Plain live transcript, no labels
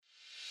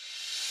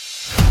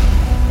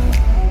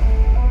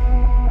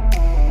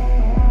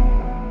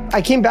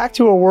I came back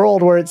to a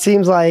world where it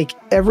seems like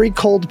every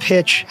cold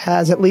pitch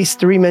has at least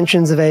 3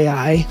 mentions of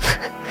AI.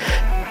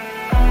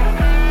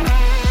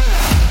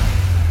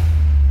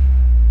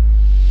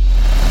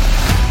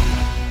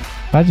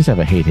 I just have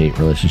a hate-hate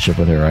relationship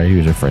with her. I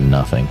use her for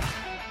nothing.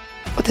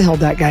 What the hell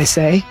did that guy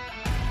say?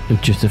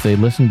 If they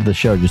listened to the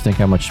show, just think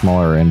how much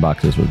smaller our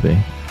inboxes would be.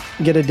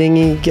 Get a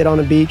dinghy, get on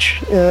a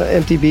beach,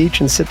 empty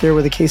beach, and sit there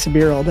with a case of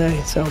beer all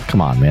day. So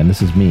come on, man.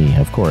 This is me,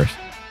 of course.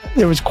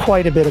 There was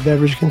quite a bit of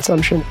beverage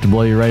consumption. To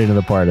blow you right into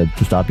the part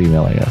to stop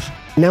emailing us.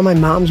 Now my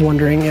mom's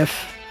wondering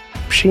if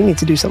she needs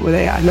to do something with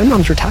AI. My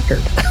mom's retired.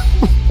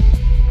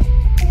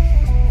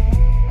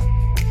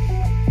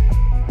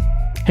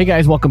 Hey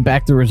guys, welcome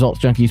back to the Results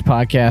Junkies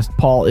podcast.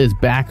 Paul is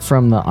back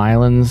from the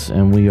islands,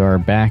 and we are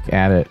back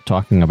at it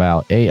talking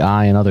about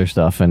AI and other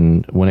stuff.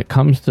 And when it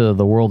comes to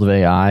the world of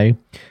AI,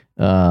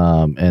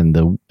 and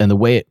the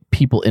way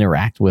people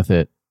interact with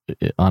it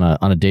on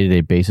a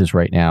day-to-day basis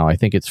right now, I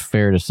think it's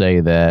fair to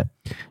say that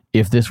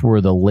if this were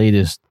the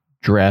latest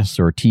dress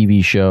or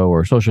TV show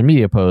or social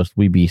media post,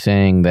 we'd be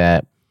saying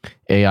that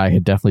AI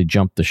had definitely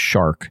jumped the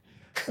shark.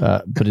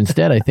 But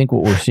instead, I think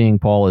what we're seeing,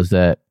 Paul, is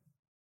that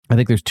I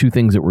think there's two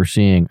things that we're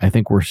seeing. I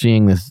think we're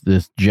seeing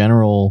this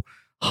general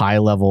high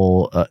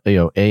level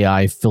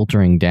AI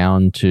filtering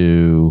down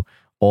to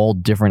all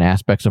different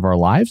aspects of our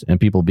lives, and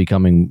people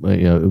becoming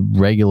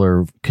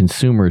regular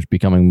consumers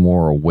becoming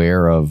more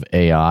aware of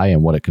AI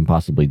and what it can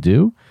possibly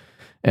do.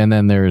 And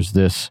then there's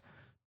this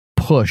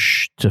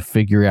push to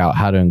figure out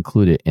how to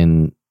include it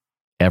in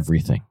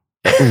everything.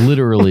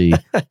 Literally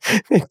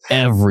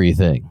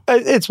everything.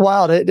 It's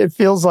wild. It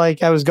feels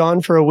like I was gone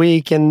for a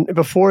week, and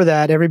before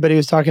that, everybody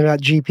was talking about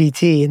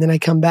GPT, and then I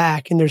come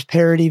back, and there's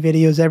parody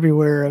videos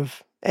everywhere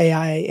of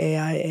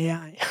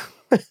AI.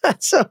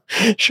 So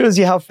shows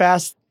you how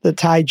fast the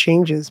tide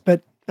changes.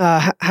 But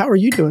how are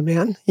you doing,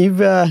 man?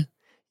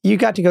 You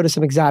got to go to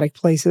some exotic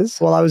places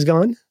while I was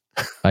gone.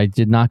 I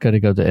did not get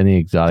to go to any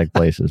exotic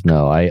places.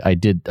 No, I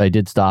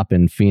did stop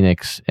in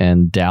Phoenix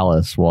and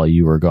Dallas while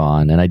you were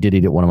gone, and I did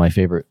eat at one of my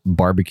favorite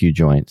barbecue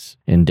joints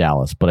in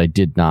Dallas, but I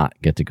did not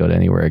get to go to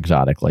anywhere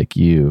exotic like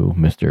you,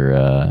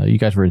 Mr. You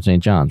guys were in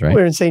St. John's, right?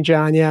 We were in St.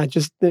 John, yeah.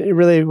 Just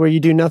really where you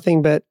do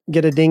nothing but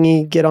get a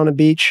dinghy, get on a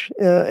beach,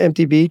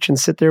 empty beach, and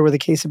sit there with a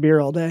case of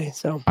beer all day.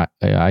 So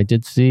I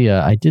did see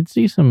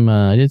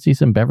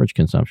some beverage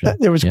consumption.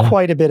 There was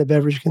quite a bit of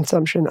beverage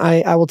consumption.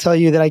 I will tell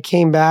you that I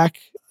came back.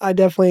 I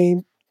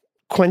definitely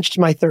quenched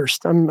my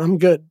thirst. I'm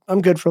good.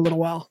 I'm good for a little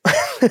while.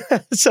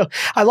 So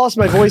I lost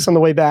my voice on the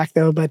way back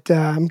though, but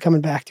I'm coming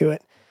back to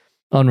it.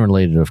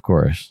 Unrelated, of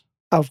course.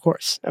 Of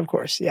course.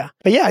 Yeah.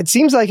 But yeah, it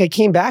seems like I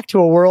came back to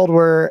a world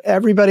where I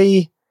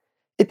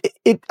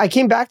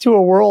came back to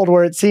a world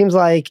where it seems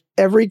like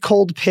every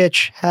cold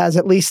pitch has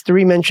at least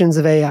 3 mentions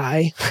of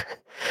AI.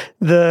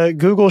 The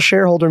Google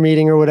shareholder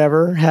meeting or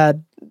whatever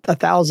had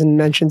 1,000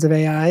 mentions of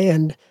AI,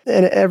 and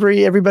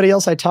everybody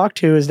else I talk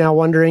to is now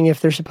wondering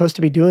if they're supposed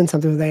to be doing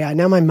something with AI.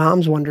 Now my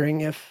mom's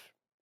wondering if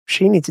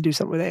she needs to do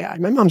something with AI.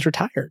 My mom's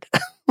retired.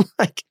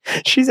 Like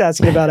she's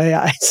asking about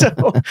AI.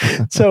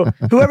 So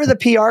whoever the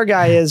PR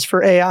guy is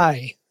for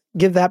AI,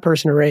 give that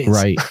person a raise.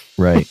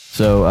 Right.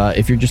 So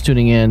if you're just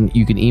tuning in,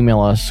 you can email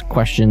us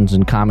questions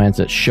and comments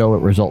at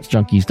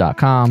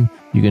show@resultsjunkies.com.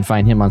 You can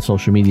find him on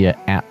social media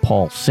at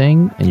Paul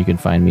Singh, and you can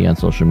find me on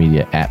social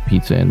media at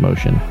Pizza in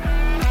Motion.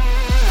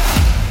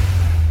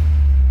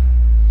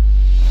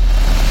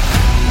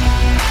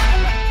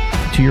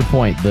 To your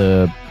point,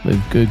 the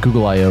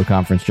Google I/O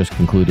conference just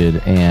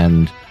concluded,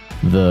 and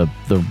the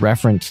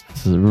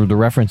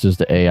references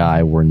to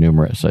AI were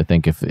numerous. I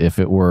think if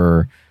it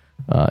were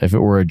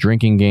a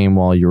drinking game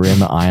while you were in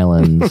the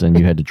islands and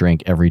you had to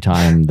drink every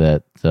time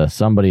that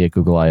somebody at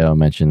Google I/O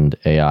mentioned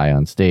AI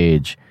on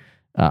stage,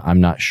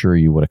 I'm not sure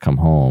you would have come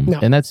home. No.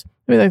 And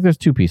there's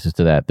two pieces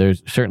to that.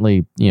 There's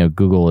certainly,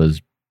 Google is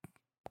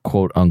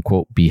quote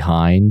unquote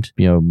behind,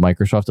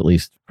 Microsoft, at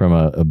least from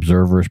a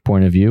observer's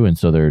point of view. And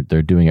so they're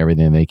doing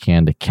everything they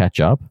can to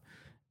catch up.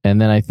 And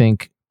then I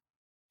think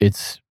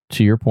it's,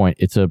 to your point,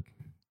 it's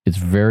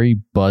very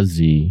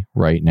buzzy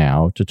right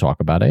now to talk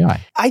about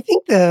AI. I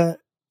think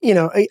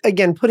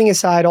again, putting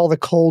aside all the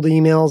cold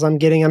emails I'm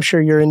getting, I'm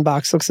sure your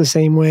inbox looks the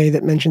same way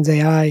that mentions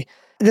AI.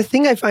 The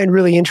thing I find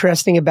really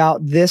interesting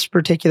about this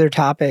particular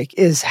topic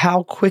is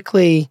how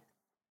quickly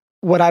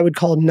what I would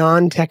call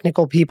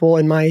non-technical people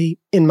in my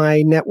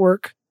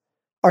network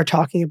are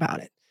talking about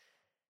it.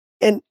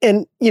 And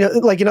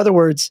like in other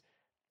words,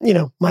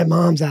 my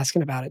mom's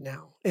asking about it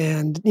now.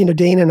 And,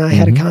 Dana and I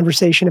had a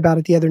conversation about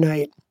it the other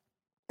night.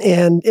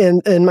 And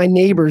my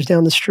neighbors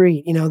down the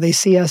street, they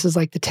see us as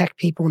like the tech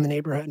people in the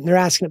neighborhood, and they're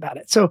asking about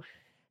it. So,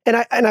 and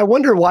I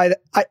wonder why.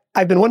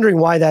 I've been wondering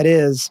why that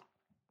is.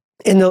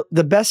 And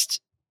the best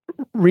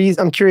reason,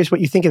 I'm curious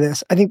what you think of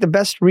this. I think the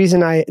best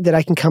reason that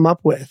I can come up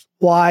with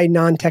why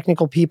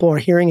non-technical people are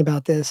hearing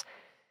about this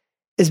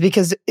is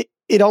because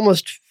it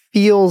almost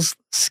feels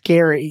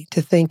scary to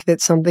think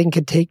that something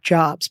could take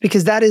jobs,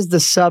 because that is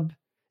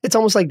it's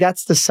almost like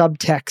that's the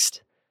subtext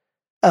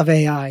of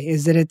AI,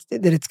 is that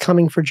it's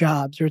coming for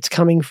jobs, or it's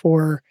coming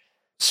for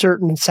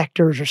certain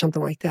sectors or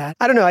something like that.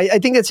 I don't know. I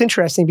think that's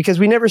interesting because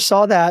we never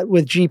saw that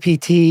with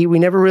GPT. We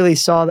never really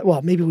saw that.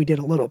 Well, maybe we did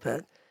a little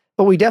bit,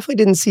 but we definitely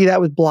didn't see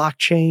that with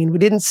blockchain. We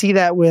didn't see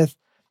that with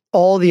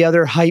all the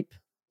other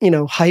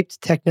hyped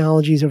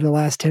technologies over the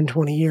last 10,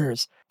 20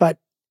 years. But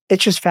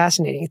it's just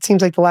fascinating. It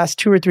seems like the last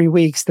 2 or 3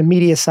 weeks, the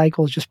media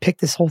cycles just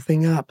picked this whole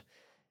thing up.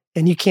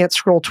 And you can't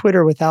scroll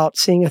Twitter without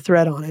seeing a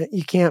thread on it.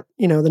 You can't,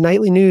 the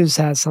nightly news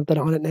has something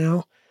on it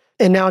now.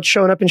 And now it's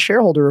showing up in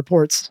shareholder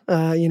reports,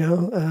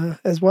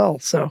 as well.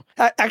 So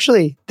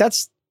actually,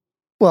 let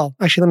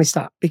me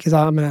stop because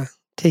I'm going to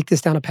take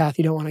this down a path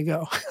you don't want to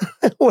go.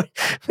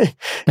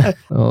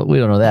 Well, we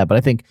don't know that. But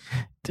I think,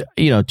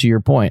 to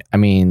your point,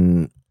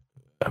 both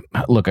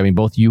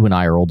you and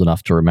I are old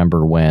enough to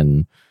remember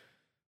when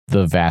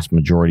the vast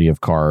majority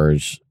of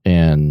cars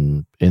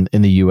in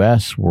the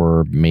U.S.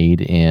 were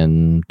made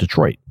in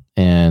Detroit.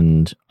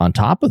 And on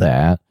top of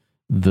that,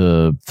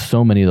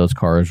 so many of those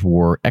cars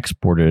were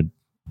exported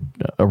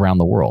around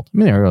the world.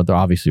 There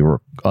obviously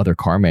were other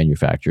car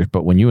manufacturers,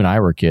 but when you and I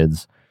were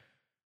kids,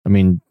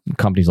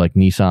 companies like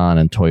Nissan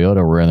and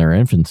Toyota were in their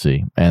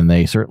infancy, and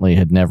they certainly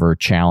had never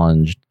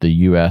challenged the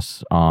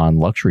U.S. on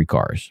luxury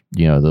cars.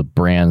 The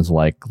brands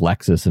like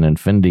Lexus and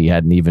Infiniti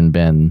hadn't even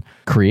been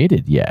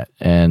created yet.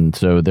 And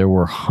so there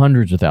were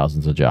hundreds of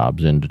thousands of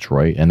jobs in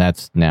Detroit, and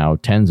that's now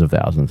tens of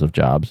thousands of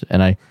jobs.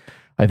 And I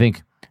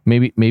think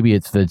maybe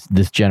it's this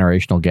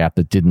generational gap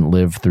that didn't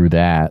live through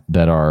that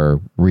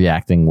are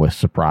reacting with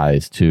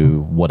surprise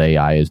to what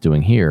AI is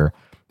doing here.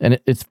 And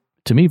it's,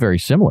 to me, very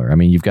similar.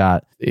 You've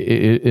got,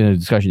 in a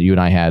discussion that you and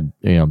I had,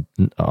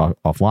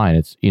 offline,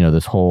 it's,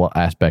 this whole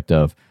aspect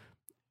of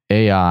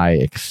AI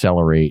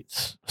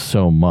accelerates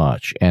so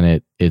much,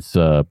 and it's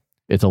a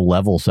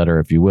level setter,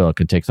 if you will. It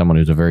could take someone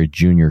who's a very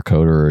junior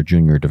coder or a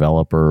junior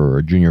developer or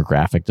a junior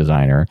graphic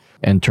designer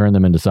and turn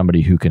them into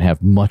somebody who can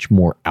have much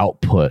more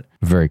output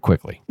very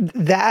quickly.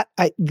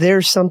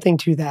 There's something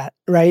to that,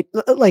 right?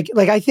 Like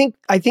I think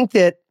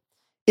that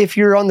if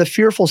you're on the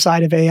fearful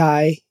side of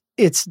AI,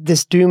 it's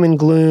this doom and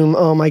gloom.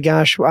 Oh my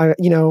gosh,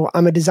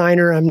 I'm a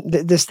designer.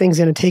 This thing's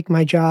going to take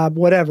my job,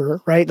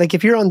 whatever, right? Like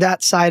if you're on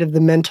that side of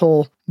the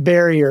mental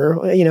barrier,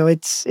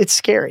 it's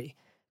scary.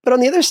 But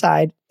on the other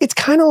side, it's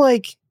kind of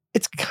like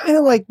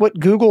what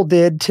Google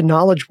did to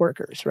knowledge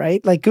workers,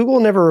 right? Like Google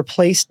never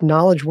replaced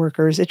knowledge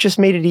workers. It just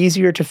made it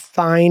easier to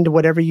find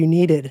whatever you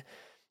needed.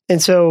 And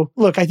so,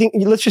 look, I think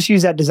let's just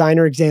use that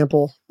designer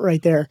example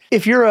right there.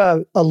 If you're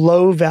a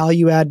low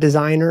value add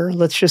designer,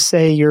 let's just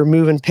say you're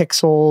moving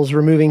pixels,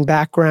 removing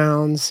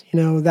backgrounds,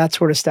 that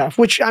sort of stuff,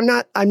 which I'm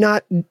not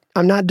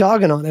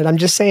dogging on it. I'm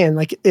just saying,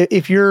 like,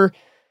 if you're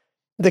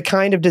the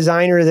kind of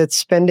designer that's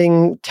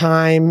spending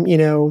time,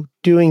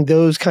 doing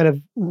those kind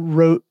of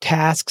rote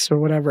tasks or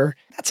whatever,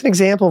 that's an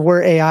example of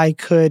where AI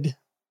could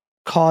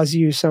cause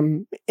you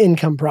some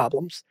income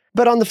problems.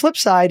 But on the flip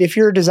side, if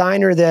you're a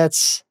designer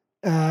that's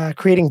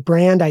creating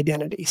brand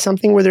identity,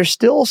 something where there's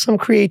still some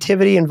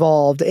creativity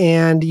involved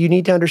and you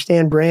need to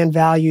understand brand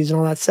values and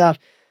all that stuff,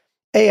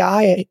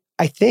 AI,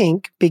 I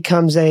think,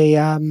 becomes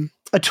a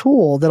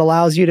tool that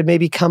allows you to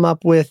maybe come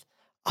up with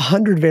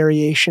 100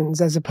 variations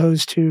as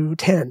opposed to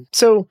 10.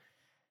 So,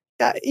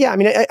 I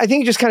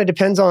think it just kind of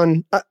depends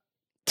on,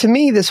 to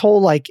me, this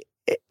whole like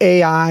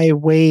AI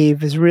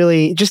wave is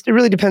really it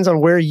really depends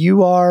on where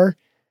you are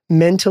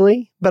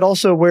mentally, but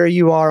also where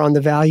you are on the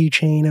value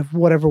chain of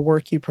whatever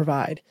work you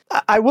provide.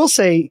 I will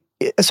say,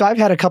 so I've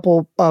had a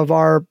couple of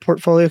our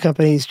portfolio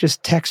companies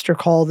just text or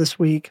call this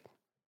week,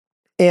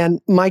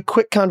 and my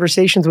quick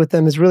conversations with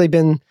them has really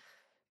been,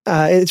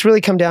 it's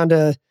really come down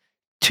to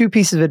 2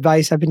 pieces of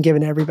advice I've been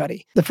giving to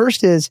everybody. The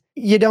first is,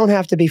 you don't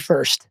have to be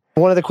first.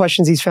 One of the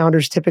questions these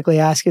founders typically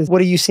ask is,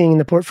 what are you seeing in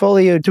the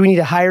portfolio? Do we need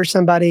to hire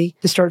somebody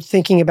to start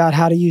thinking about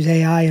how to use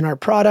AI in our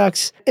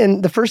products?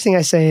 And the first thing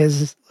I say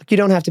is, look, you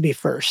don't have to be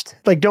first.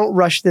 Like, don't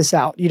rush this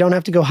out. You don't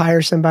have to go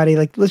hire somebody.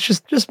 Like, let's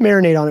just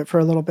marinate on it for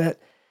a little bit.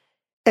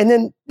 And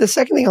then the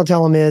second thing I'll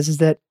tell them is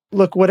that,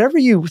 look, whatever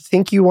you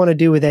think you want to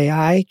do with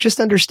AI, just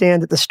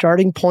understand that the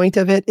starting point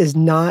of it is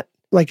not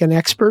like an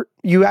expert.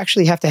 You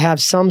actually have to have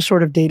some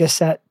sort of data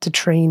set to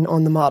train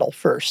on the model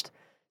first.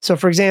 So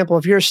for example,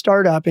 if you're a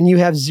startup and you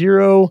have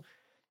 0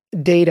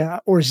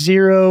 data or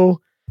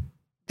 0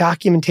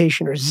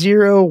 documentation or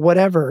 0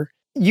 whatever,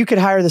 you could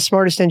hire the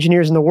smartest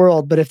engineers in the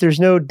world, but if there's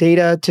no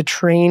data to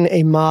train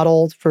a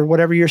model for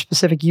whatever your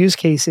specific use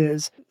case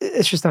is,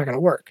 it's just not going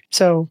to work.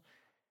 So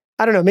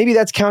I don't know, maybe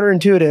that's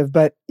counterintuitive,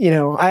 but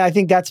I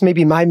think that's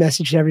maybe my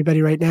message to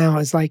everybody right now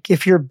is like,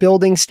 if you're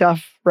building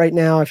stuff right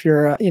now, if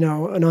you're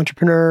an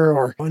entrepreneur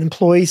or an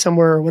employee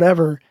somewhere or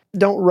whatever,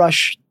 don't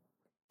rush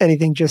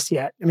anything just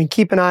yet.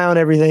 Keep an eye on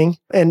everything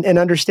and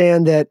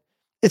understand that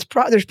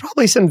there's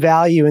probably some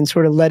value in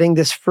sort of letting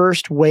this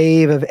first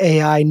wave of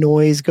AI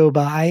noise go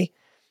by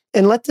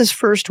and let this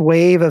first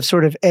wave of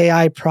sort of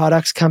AI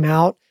products come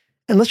out,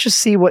 and let's just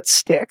see what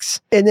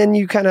sticks. And then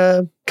you kind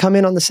of come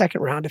in on the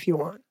second round if you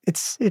want.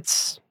 It's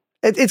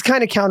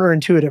kind of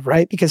counterintuitive,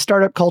 right? Because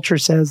startup culture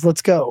says,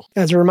 let's go.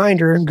 As a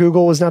reminder,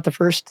 Google was not the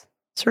first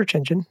search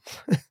engine.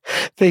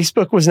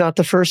 Facebook was not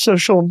the first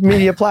social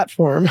media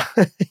platform,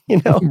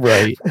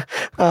 Right.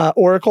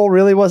 Oracle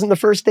really wasn't the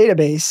first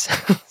database.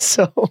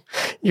 So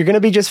you're going to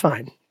be just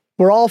fine.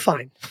 We're all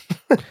fine.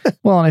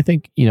 Well, and I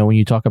think, when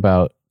you talk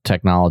about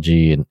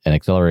technology and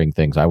accelerating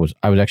things, I was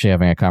actually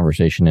having a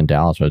conversation in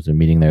Dallas. I was in a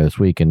meeting there this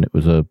week, and it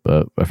was a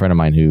friend of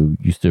mine who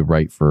used to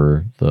write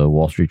for the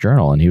Wall Street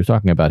Journal, and he was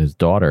talking about his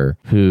daughter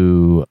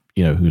who's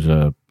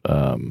a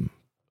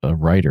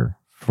writer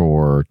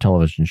for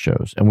television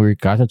shows. And we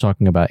got to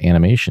talking about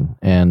animation.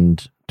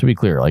 And to be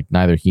clear, like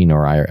neither he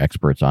nor I are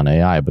experts on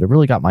AI, but it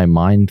really got my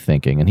mind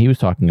thinking. And he was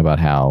talking about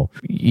how,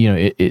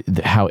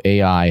 how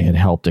AI had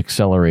helped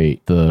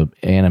accelerate the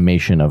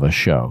animation of a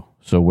show.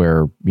 So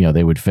where,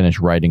 they would finish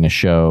writing a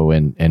show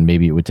and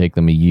maybe it would take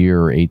them a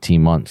year or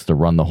 18 months to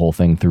run the whole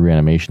thing through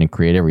animation and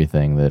create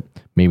everything, that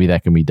maybe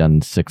that can be done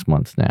in 6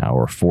 months now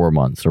or 4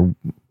 months or,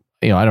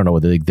 I don't know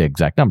what the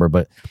exact number,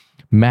 but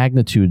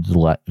magnitudes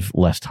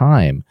less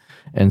time.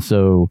 And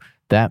so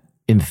that,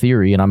 in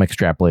theory, and I'm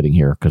extrapolating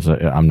here because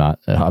I'm not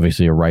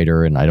obviously a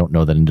writer and I don't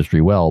know that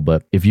industry well,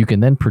 but if you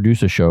can then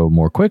produce a show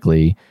more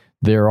quickly,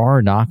 there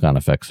are knock-on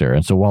effects there.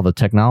 And so while the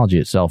technology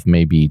itself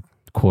may be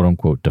quote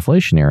unquote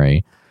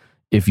deflationary,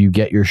 if you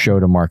get your show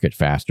to market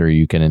faster,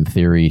 you can in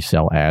theory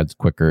sell ads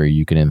quicker,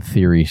 you can in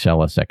theory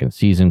sell a second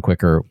season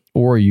quicker,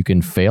 or you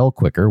can fail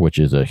quicker, which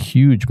is a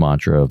huge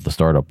mantra of the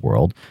startup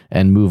world,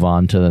 and move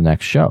on to the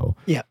next show.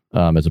 Yeah.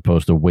 As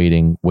opposed to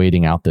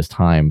waiting out this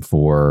time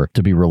to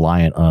be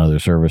reliant on other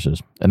services.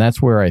 And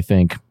that's where I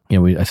think,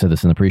 I said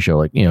this in the pre-show,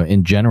 like,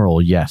 in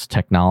general, yes,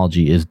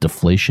 technology is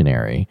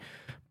deflationary,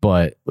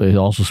 but it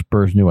also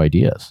spurs new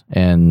ideas.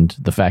 And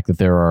the fact that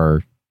there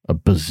are a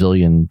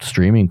bazillion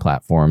streaming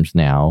platforms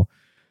now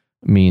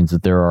means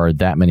that there are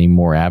that many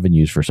more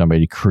avenues for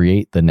somebody to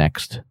create the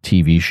next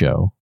TV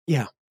show.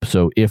 Yeah.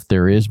 So if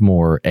there is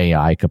more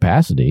AI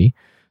capacity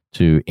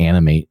to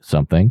animate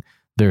something,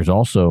 there's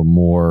also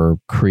more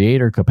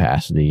creator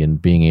capacity in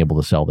being able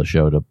to sell the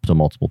show to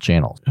multiple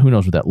channels. Who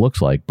knows what that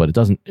looks like, but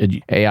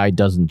AI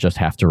doesn't just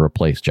have to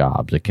replace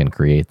jobs. It can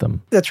create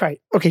them. That's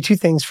right. Okay, two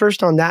things.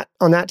 First, on that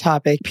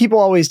topic, people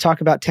always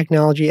talk about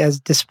technology as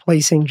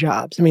displacing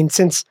jobs. I mean,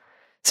 since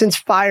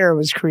fire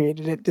was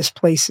created, it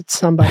displaced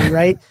somebody,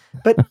 right?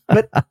 But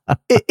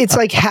it's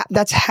like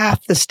that's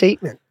half the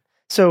statement.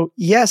 So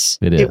yes,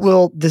 it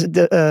will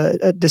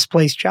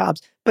displace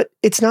jobs, but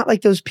it's not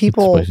like those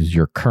people. It displaces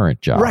your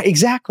current job, right?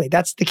 Exactly.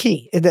 That's the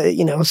key.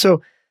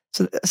 So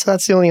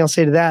that's the only thing I'll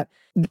say to that.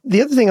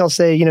 The other thing I'll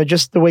say,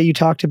 just the way you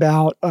talked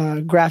about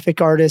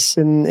graphic artists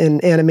and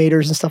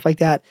animators and stuff like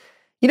that.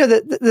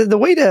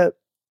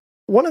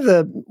 One of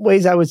the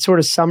ways I would sort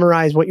of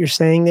summarize what you're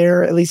saying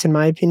there, at least in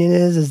my opinion,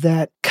 is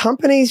that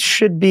companies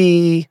should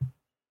be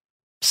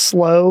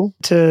slow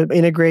to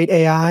integrate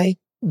AI,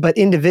 but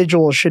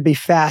individuals should be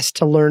fast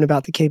to learn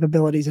about the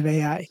capabilities of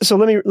AI. So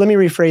let me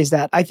rephrase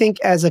that. I think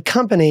as a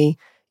company,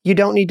 you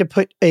don't need to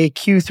put a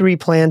Q3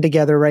 plan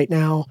together right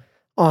now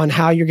on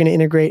how you're going to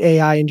integrate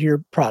AI into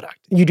your product.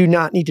 You do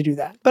not need to do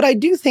that. But I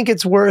do think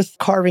it's worth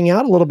carving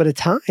out a little bit of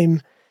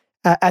time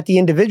at the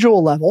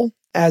individual level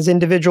as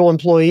individual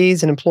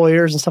employees and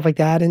employers and stuff like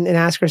that, and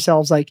ask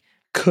ourselves, like,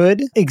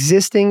 could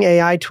existing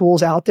AI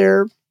tools out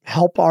there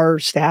help our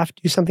staff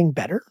do something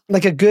better?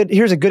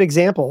 Here's a good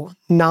example,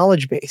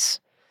 knowledge base.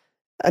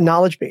 A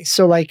knowledge base.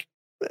 So like,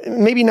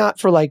 maybe not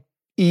for like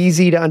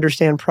easy to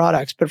understand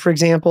products, but for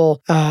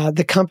example,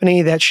 the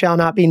company that shall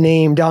not be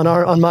named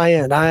on my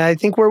end. I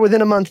think we're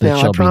within a month now.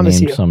 I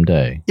promise you.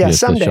 Someday. Yeah, yes,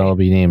 someday. It shall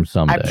be named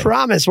someday. I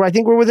promise. I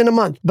think we're within a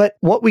month. But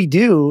what we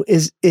do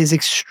is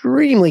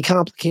extremely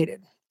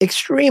complicated.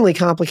 Extremely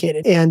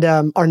complicated. And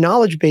our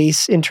knowledge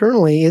base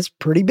internally is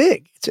pretty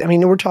big.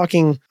 We're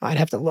talking, I'd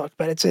have to look,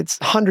 but it's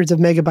hundreds of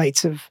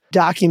megabytes of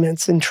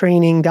documents and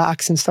training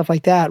docs and stuff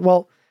like that.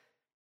 Well,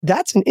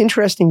 that's an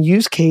interesting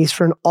use case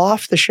for an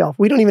off-the-shelf.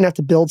 We don't even have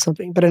to build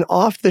something, but an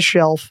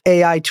off-the-shelf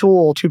AI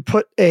tool to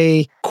put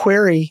a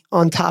query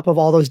on top of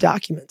all those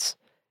documents.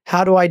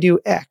 How do I do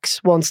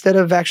X? Well, instead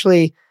of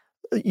actually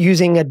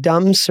using a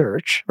dumb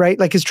search, right?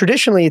 Like, because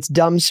traditionally it's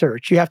dumb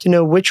search. You have to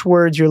know which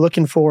words you're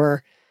looking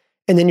for,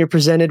 and then you're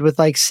presented with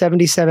like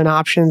 77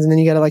 options, and then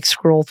you got to like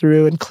scroll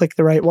through and click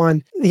the right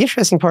one. The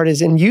interesting part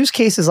is in use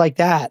cases like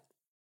that,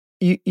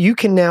 you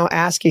can now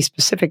ask a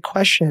specific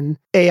question.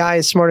 AI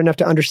is smart enough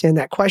to understand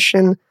that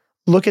question,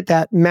 look at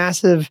that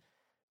massive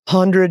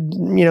 100,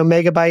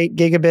 megabyte,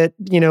 gigabit,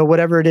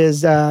 whatever it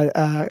is,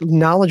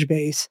 knowledge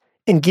base,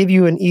 and give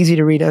you an easy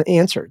to read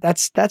answer.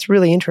 That's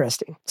really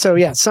interesting. So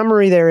yeah,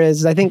 summary there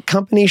is, I think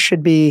companies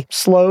should be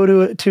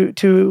slow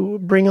to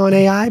bring on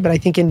AI, but I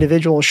think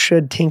individuals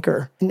should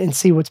tinker and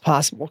see what's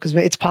possible, because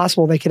it's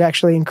possible they could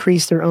actually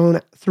increase their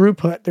own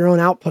throughput, their own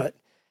output,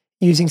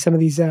 using some of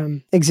these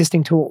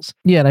existing tools.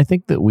 Yeah, and I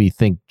think that we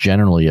think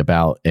generally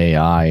about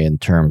AI in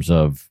terms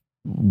of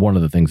one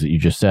of the things that you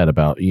just said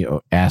about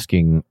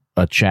asking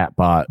a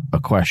chatbot a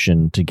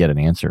question to get an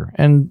answer,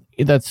 and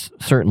that's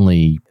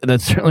certainly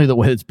the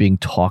way it's being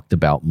talked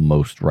about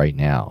most right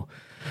now.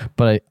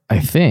 But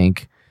I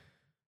think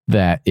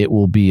that it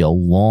will be a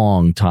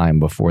long time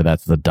before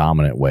that's the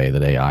dominant way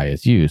that AI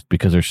is used,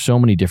 because there's so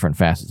many different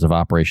facets of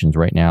operations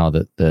right now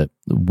that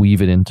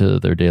weave it into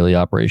their daily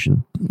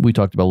operation. We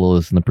talked about a little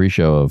of this in the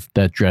pre-show of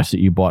that dress that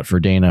you bought for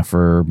Dana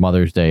for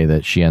Mother's Day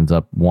that she ends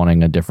up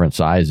wanting a different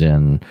size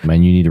in,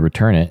 and you need to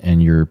return it,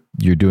 and you're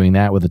doing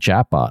that with a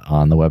chatbot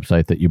on the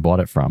website that you bought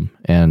it from.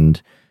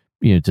 And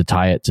to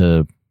tie it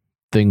to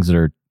things that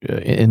are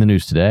in the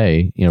news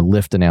today,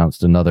 Lyft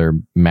announced another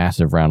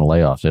massive round of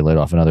layoffs. They laid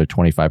off another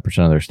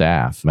 25% of their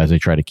staff as they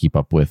try to keep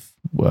up with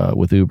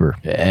Uber.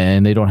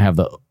 And they don't have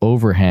the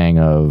overhang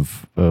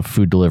of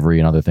food delivery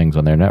and other things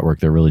on their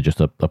network. They're really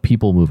just a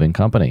people-moving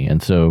company.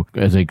 And so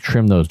as they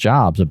trim those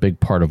jobs, a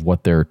big part of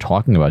what they're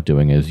talking about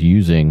doing is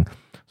using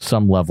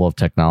some level of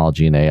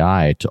technology and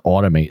AI to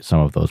automate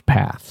some of those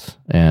paths.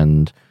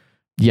 And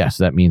yes,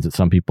 that means that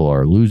some people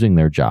are losing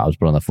their jobs.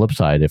 But on the flip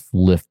side, if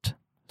Lyft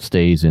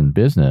stays in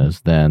business,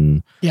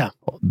 then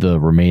the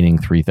remaining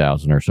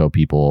 3,000 or so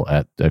people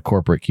at the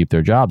corporate keep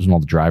their jobs, and all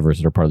the drivers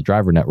that are part of the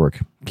driver network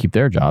keep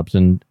their jobs.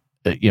 And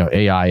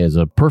AI is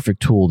a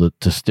perfect tool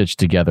to stitch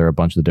together a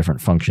bunch of the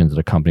different functions that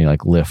a company like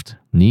Lyft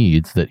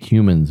needs that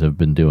humans have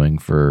been doing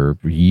for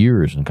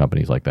years in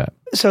companies like that.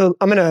 So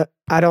I'm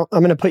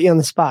gonna put you on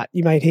the spot.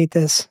 You might hate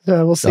this.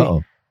 We'll see.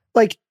 Uh-oh.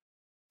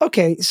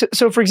 Okay,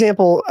 so for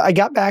example, I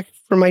got back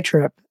from my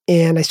trip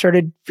and I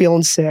started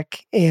feeling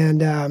sick,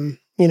 and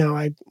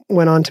I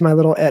went on to my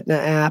little Aetna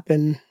app,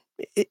 and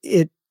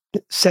it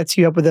sets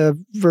you up with a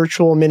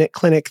virtual minute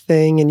clinic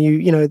thing,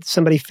 and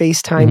somebody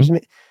FaceTimes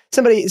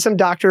me. Some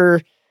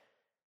doctor,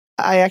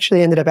 I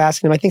actually ended up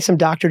asking him, I think some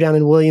doctor down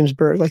in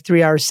Williamsburg, like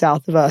 3 hours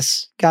south of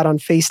us, got on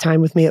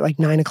FaceTime with me at like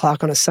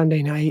 9:00 on a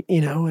Sunday night,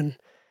 and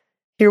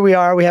here we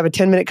are. We have a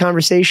 10-minute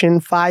conversation.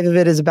 5 of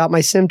it is about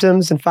my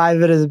symptoms, and 5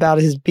 of it is about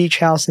his beach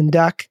house in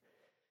Duck.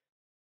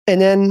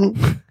 And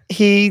then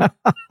he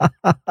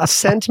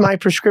sent my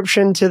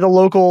prescription to the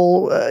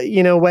local,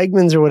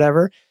 Wegmans or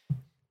whatever.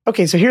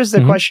 Okay, so here's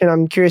the question.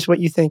 I'm curious what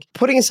you think.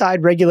 Putting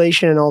aside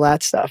regulation and all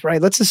that stuff, right?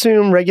 Let's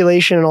assume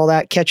regulation and all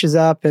that catches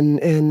up,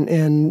 and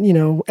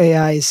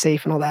AI is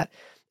safe and all that.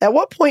 At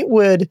what point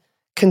would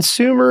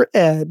consumer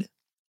ed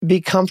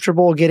be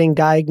comfortable getting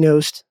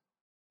diagnosed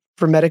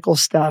for medical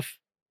stuff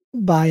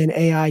by an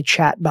AI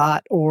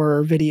chatbot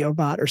or video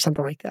bot or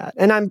something like that?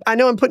 And I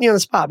know I'm putting you on the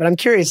spot, but I'm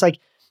curious,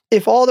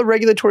 if all the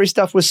regulatory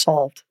stuff was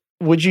solved,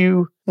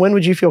 when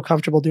would you feel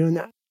comfortable doing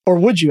that? Or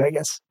would you, I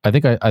guess? I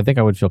think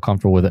I would feel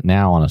comfortable with it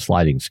now on a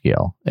sliding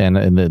scale. And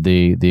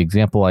the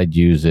example I'd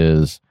use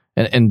is,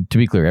 and to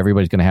be clear,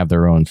 everybody's going to have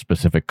their own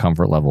specific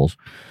comfort levels.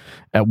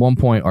 At one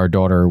point, our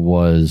daughter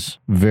was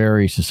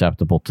very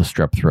susceptible to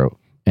strep throat,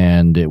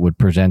 and it would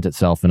present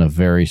itself in a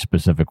very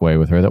specific way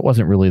with her that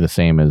wasn't really the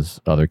same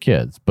as other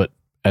kids. But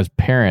as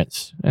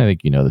parents, I think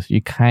you know this,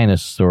 you kind of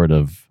sort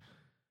of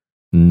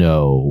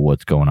know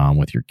what's going on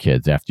with your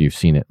kids after you've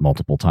seen it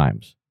multiple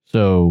times.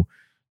 So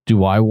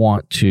do I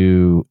want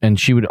to, and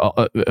she would,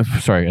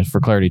 sorry,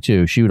 for clarity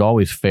too, she would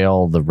always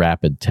fail the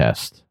rapid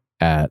test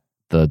at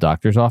the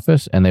doctor's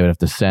office, and they would have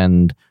to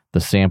send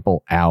the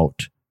sample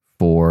out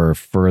for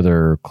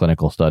further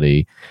clinical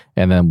study.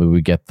 And then we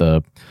would get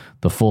the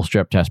full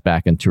strep test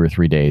back in 2 or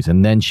 3 days.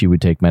 And then she would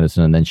take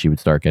medicine, and then she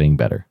would start getting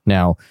better.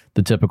 Now,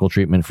 the typical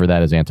treatment for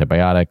that is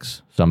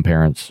antibiotics. Some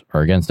parents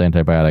are against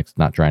antibiotics,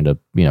 not trying to,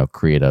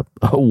 create a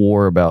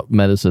war about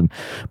medicine.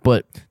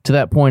 But to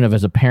that point of,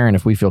 as a parent,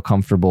 if we feel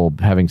comfortable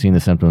having seen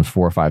the symptoms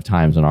 4 or 5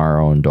 times in our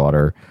own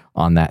daughter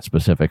on that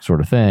specific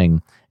sort of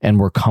thing, and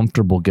we're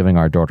comfortable giving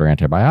our daughter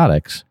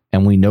antibiotics,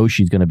 and we know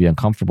she's going to be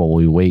uncomfortable,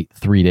 we wait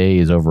 3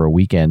 days over a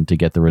weekend to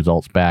get the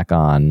results back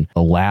on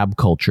a lab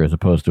culture as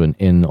opposed to an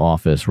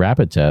in-office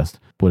rapid test.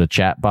 Would a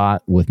chatbot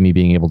with me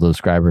being able to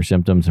describe her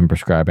symptoms and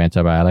prescribe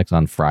antibiotics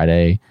on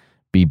Friday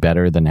be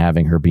better than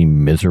having her be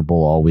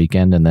miserable all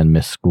weekend and then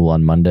miss school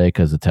on Monday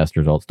because the test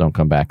results don't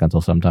come back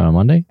until sometime on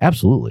Monday?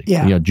 Absolutely.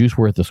 Yeah. Juice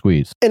worth the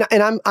squeeze. And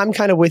I'm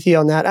kind of with you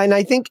on that. And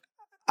I think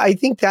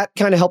that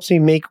kind of helps me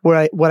make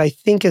what I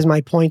think is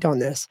my point on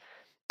this.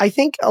 I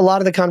think a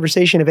lot of the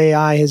conversation of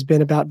AI has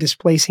been about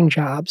displacing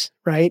jobs,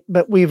 right?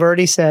 But we've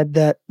already said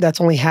that that's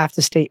only half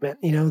the statement.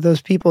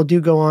 Those people do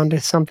go on to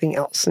something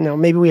else.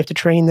 Maybe we have to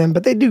train them,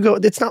 but they do go.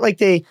 It's not like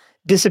they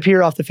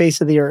disappear off the face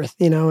of the earth,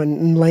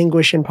 and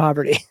languish in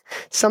poverty.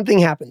 Something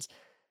happens.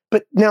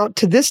 But now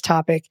to this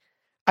topic,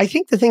 I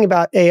think the thing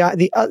about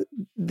AI,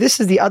 this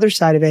is the other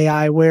side of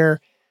AI where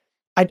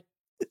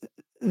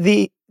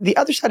the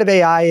other side of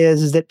AI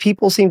is that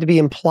people seem to be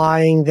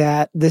implying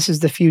that this is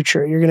the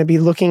future. You're going to be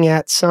looking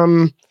at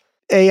some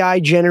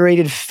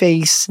AI-generated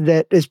face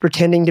that is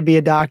pretending to be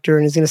a doctor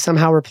and is going to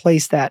somehow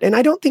replace that. And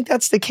I don't think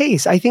that's the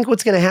case. I think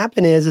what's going to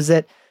happen is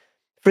that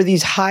for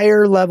these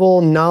higher level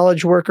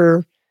knowledge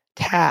worker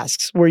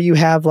tasks where you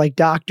have like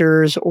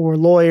doctors or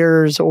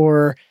lawyers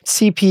or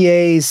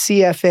CPAs,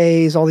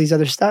 CFAs, all these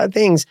other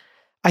things,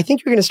 I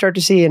think you're going to start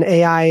to see an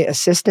AI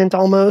assistant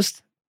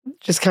almost,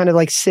 just kind of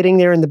like sitting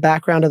there in the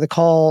background of the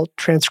call,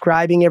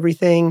 transcribing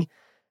everything,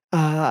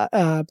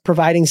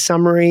 providing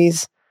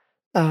summaries,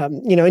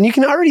 and you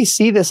can already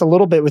see this a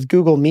little bit with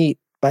Google Meet,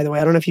 by the way.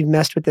 I don't know if you've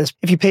messed with this.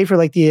 If you pay for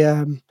like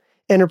the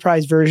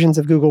enterprise versions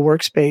of Google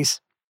Workspace,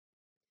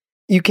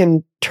 you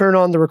can turn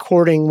on the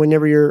recording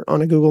whenever you're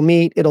on a Google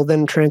Meet. It'll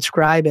then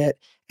transcribe it.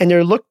 And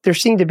there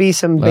seem to be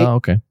some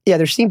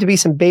there seem to be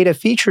some beta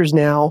features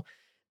now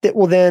that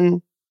will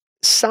then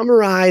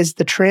summarize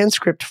the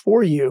transcript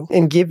for you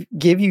and give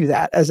you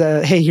that as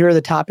a, hey, here are the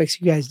topics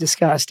you guys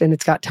discussed, and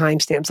it's got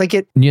timestamps. Like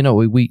it,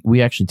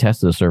 we actually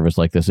tested a service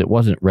like this. It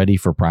wasn't ready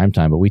for prime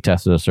time, but we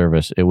tested a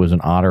service. It was an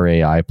Otter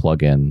AI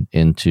plugin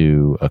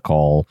into a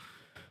call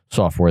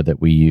software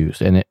that we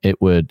use, and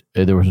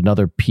there was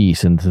another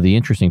piece, and the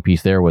interesting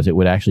piece there was it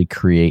would actually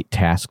create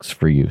tasks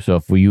for you. So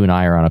if you and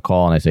I are on a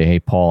call and I say, hey,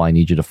 Paul, I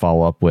need you to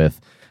follow up with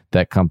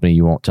that company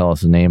you won't tell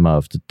us the name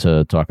of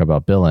to talk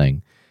about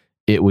billing,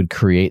 it would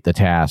create the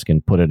task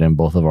and put it in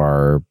both of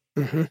our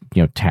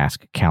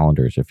task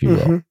calendars, if you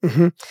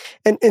will.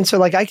 And so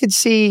like I could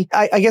see,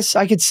 I guess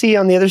I could see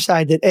on the other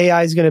side that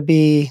AI is going to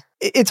be,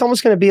 it's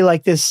almost going to be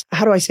like this.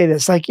 How do I say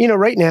this? Like,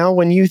 right now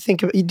when you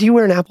think of, do you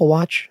wear an Apple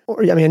Watch?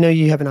 Or, I know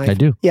you have an iPhone. I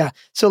do. Yeah.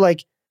 So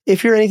like,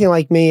 if you're anything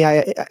like me,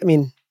 I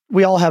mean,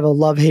 we all have a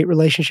love-hate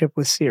relationship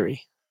with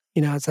Siri.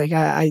 It's like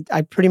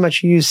I pretty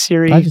much use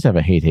Siri. I just have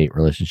a hate-hate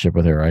relationship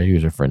with her. I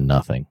use her for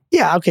nothing.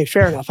 Yeah, okay,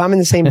 fair enough. I'm in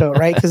the same boat,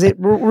 right? Because it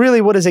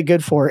really, what is it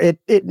good for?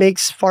 It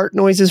makes fart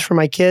noises for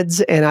my kids,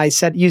 and I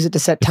use it to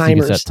set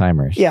timers. You set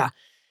timers. Yeah.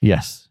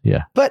 Yes.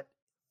 Yeah. But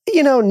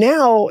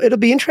now it'll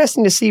be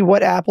interesting to see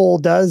what Apple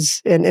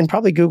does, and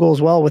probably Google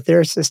as well with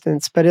their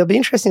assistants. But it'll be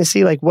interesting to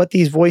see like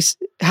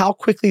how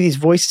quickly these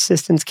voice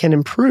assistants can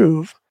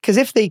improve. Because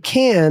if they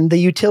can, the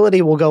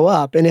utility will go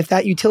up. And if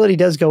that utility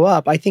does go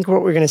up, I think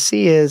what we're going to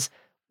see is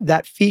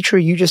that feature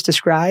you just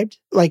described,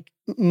 like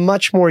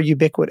much more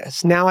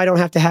ubiquitous. Now I don't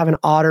have to have an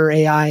Otter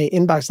AI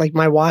inbox. Like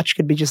my watch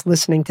could be just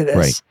listening to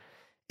this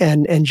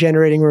and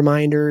generating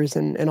reminders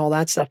and all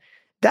that stuff.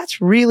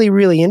 That's really,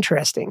 really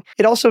interesting.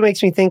 It also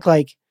makes me think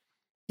like,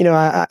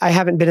 I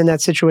haven't been in that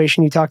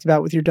situation you talked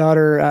about with your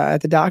daughter at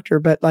the doctor,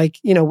 but like,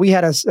 we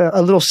had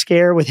a little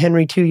scare with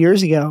Henry 2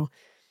 years ago.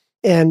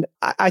 And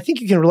I think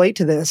you can relate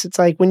to this. It's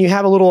like when you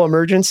have a little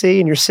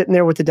emergency and you're sitting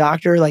there with the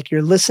doctor, like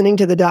you're listening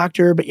to the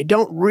doctor, but you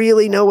don't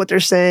really know what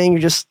they're saying.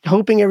 You're just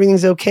hoping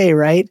everything's okay,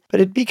 right?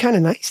 But it'd be kind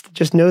of nice to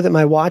just know that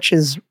my watch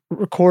is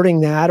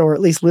recording that, or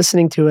at least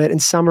listening to it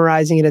and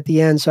summarizing it at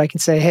the end, so I can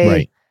say,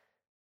 hey,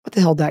 what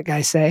the hell did that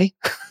guy say?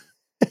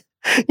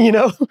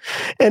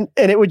 And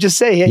it would just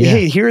say,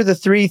 hey, here are the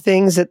 3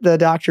 things that the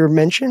doctor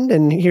mentioned,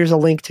 and here's a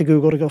link to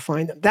Google to go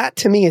find them. That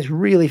to me is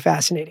really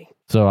fascinating.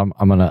 So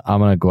I'm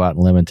gonna go out on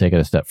a limb and take it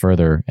a step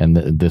further, and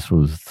this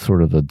was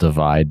sort of the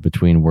divide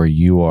between where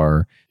you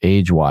are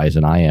age wise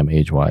and I am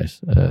age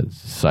wise.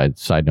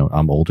 Side note,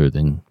 I'm older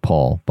than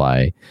Paul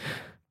by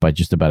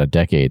just about a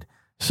decade.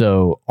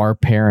 So our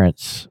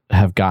parents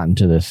have gotten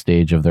to this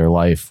stage of their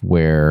life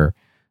where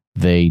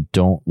they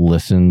don't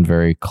listen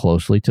very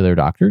closely to their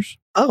doctors.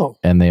 Oh,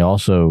 and they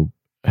also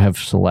have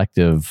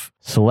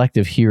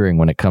selective hearing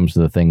when it comes to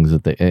the things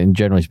that and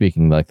generally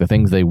speaking, like the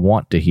things they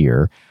want to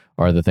hear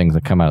are the things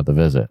that come out of the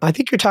visit. I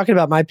think you're talking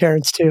about my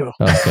parents too.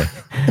 Okay.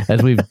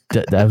 As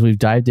we've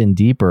dived in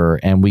deeper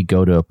and we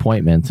go to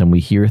appointments and we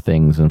hear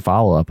things and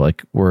follow up,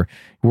 like we're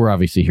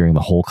obviously hearing the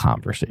whole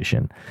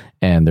conversation,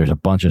 and there's a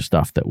bunch of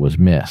stuff that was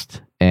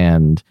missed.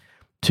 And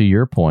to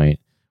your point,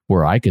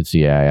 where I could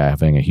see AI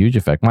having a huge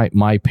effect,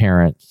 my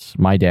parents,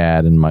 my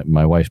dad and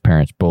my wife's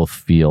parents both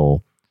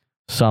feel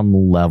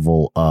some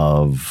level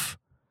of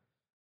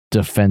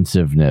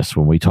defensiveness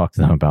when we talk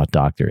to them about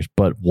doctors.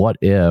 But what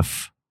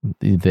if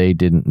they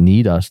didn't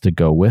need us to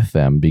go with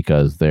them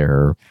because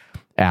their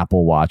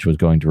Apple Watch was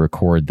going to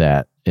record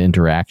that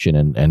interaction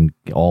and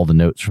all the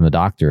notes from the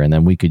doctor, and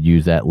then we could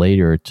use that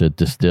later to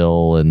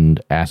distill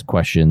and ask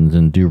questions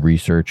and do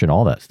research and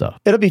all that stuff?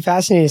 It'll be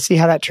fascinating to see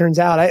how that turns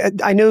out.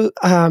 I know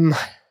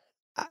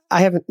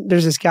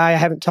there's this guy I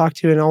haven't talked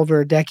to in over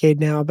a decade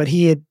now, but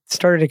he had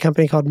started a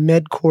company called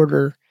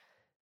MedQuarter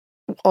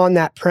on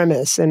that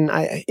premise. And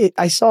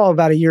I saw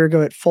about a year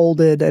ago it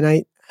folded, and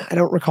I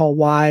don't recall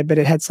why, but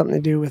it had something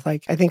to do with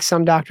like, I think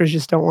some doctors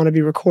just don't want to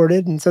be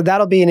recorded. And so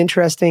that'll be an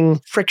interesting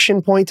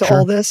friction point to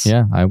all this.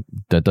 Yeah,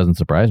 that doesn't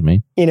surprise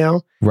me.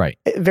 Right.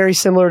 Very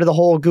similar to the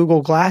whole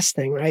Google Glass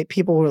thing, right?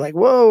 People were like,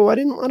 whoa, I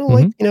don't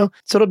like,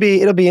 so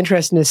it'll be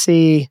interesting to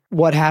see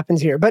what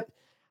happens here. But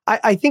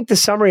I think the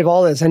summary of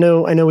all this, I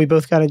know we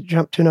both got to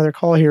jump to another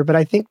call here, but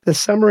I think the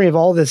summary of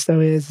all this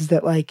though is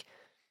that like,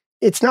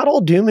 it's not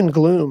all doom and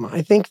gloom.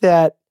 I think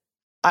that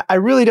I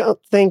really don't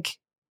think,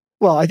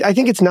 I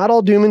think it's not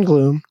all doom and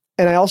gloom.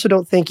 And I also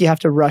don't think you have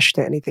to rush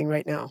to anything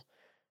right now.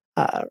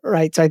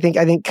 Right. So I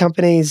think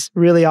companies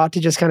really ought to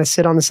just kind of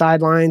sit on the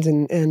sidelines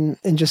and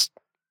just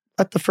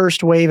let the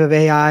first wave of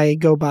AI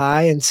go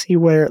by and see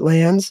where it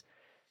lands.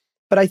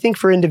 But I think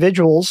for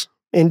individual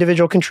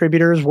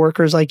contributors,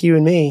 workers like you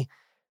and me,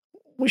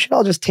 we should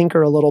all just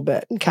tinker a little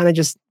bit and kind of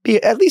just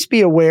at least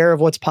be aware of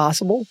what's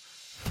possible.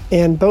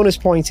 And bonus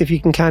points if you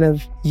can kind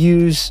of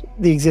use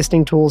the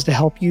existing tools to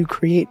help you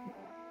create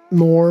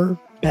more,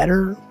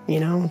 better,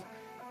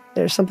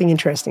 there's something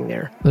interesting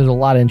there. There's a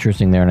lot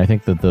interesting there. And I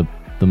think that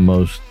the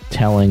most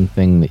telling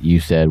thing that you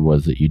said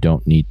was that you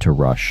don't need to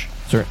rush.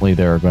 Certainly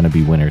there are going to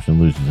be winners and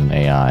losers in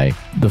AI.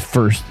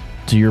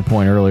 To your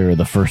point earlier,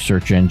 the first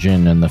search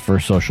engine and the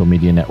first social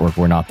media network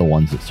were not the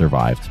ones that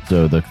survived.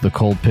 So the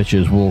cold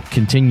pitches will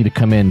continue to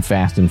come in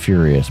fast and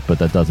furious, but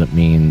that doesn't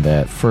mean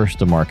that first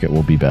to market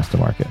will be best to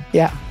market.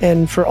 Yeah.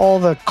 And for all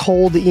the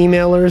cold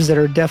emailers that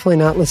are definitely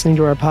not listening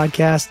to our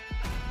podcast,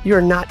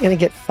 you're not going to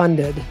get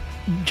funded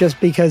just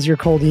because your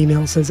cold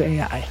email says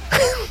AI.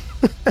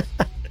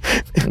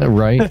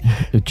 Right?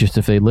 Just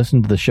if they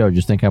listen to the show,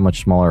 just think how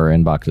much smaller our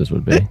inboxes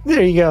would be.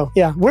 There you go.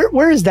 Yeah.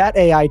 Where is that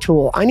AI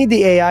tool? I need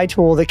the AI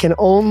tool that can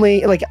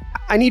only,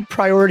 I need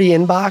priority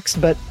inbox,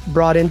 but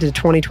brought into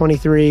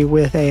 2023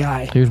 with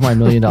AI. Here's my $1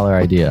 million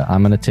idea.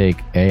 I'm going to take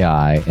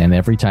AI, and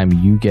every time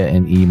you get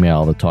an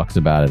email that talks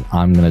about it,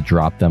 I'm going to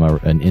drop them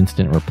an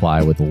instant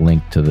reply with a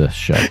link to this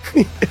show.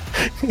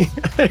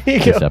 There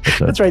you go.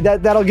 Episode. That's right.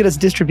 That'll get us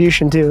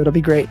distribution too. It'll be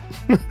great.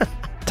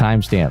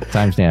 Timestamp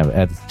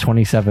at the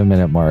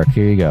 27-minute mark.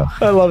 Here you go.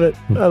 I love it.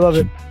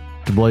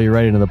 To blow you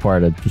right into the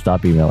part to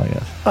stop emailing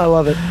us. I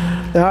love it.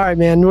 All right,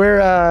 man.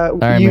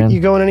 You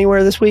going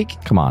anywhere this week?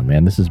 Come on,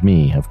 man. This is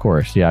me, of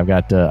course. Yeah, I've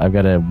got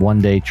a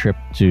one-day trip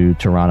to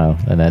Toronto,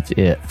 and that's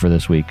it for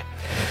this week.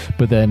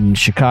 But then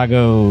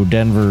Chicago,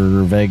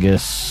 Denver,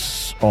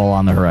 Vegas, all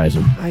on the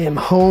horizon. I am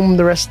home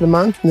the rest of the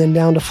month, and then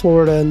down to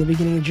Florida in the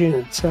beginning of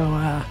June. So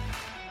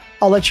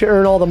I'll let you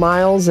earn all the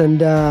miles,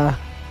 and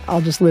I'll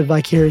just live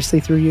vicariously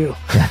through you.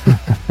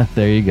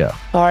 There you go.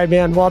 All right,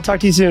 man. Well, I'll talk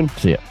to you soon.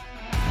 See ya.